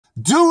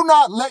Do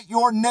not let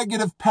your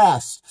negative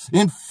past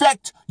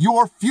infect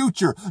your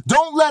future.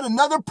 Don't let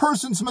another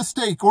person's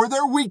mistake or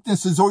their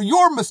weaknesses or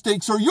your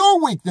mistakes or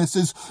your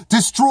weaknesses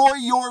destroy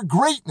your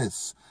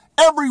greatness.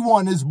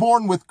 Everyone is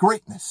born with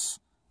greatness.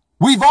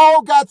 We've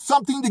all got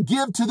something to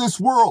give to this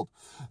world.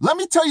 Let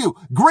me tell you,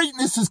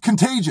 greatness is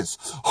contagious.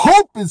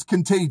 Hope is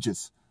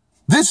contagious.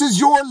 This is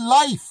your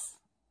life,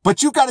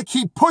 but you got to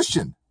keep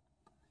pushing.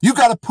 You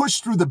got to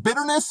push through the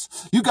bitterness.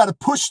 You got to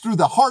push through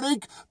the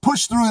heartache,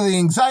 push through the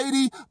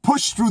anxiety,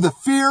 push through the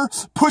fear,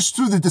 push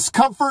through the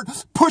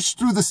discomfort, push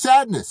through the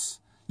sadness.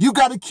 You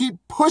got to keep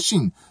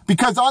pushing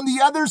because on the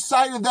other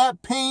side of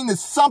that pain is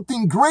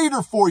something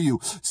greater for you.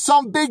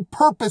 Some big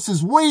purpose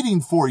is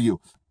waiting for you.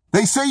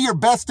 They say your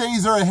best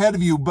days are ahead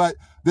of you, but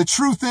the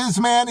truth is,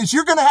 man, is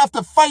you're going to have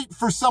to fight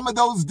for some of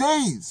those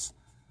days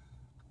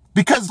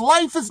because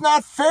life is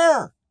not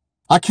fair.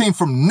 I came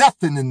from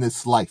nothing in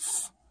this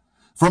life.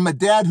 From a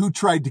dad who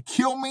tried to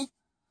kill me,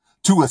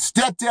 to a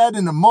stepdad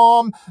and a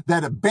mom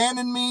that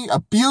abandoned me,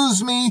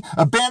 abused me,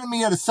 abandoned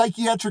me at a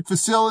psychiatric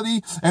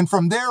facility. And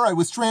from there, I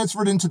was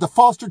transferred into the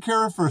foster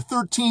care for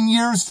 13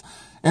 years,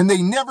 and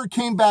they never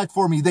came back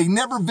for me. They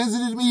never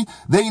visited me.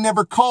 They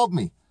never called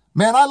me.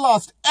 Man, I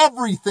lost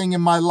everything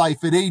in my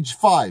life at age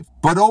 5.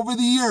 But over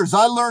the years,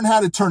 I learned how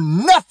to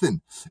turn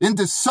nothing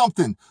into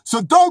something.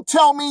 So don't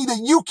tell me that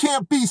you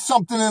can't be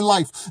something in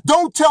life.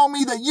 Don't tell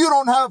me that you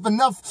don't have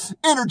enough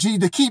energy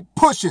to keep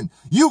pushing.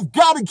 You've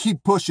got to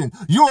keep pushing.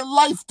 Your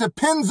life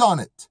depends on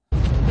it.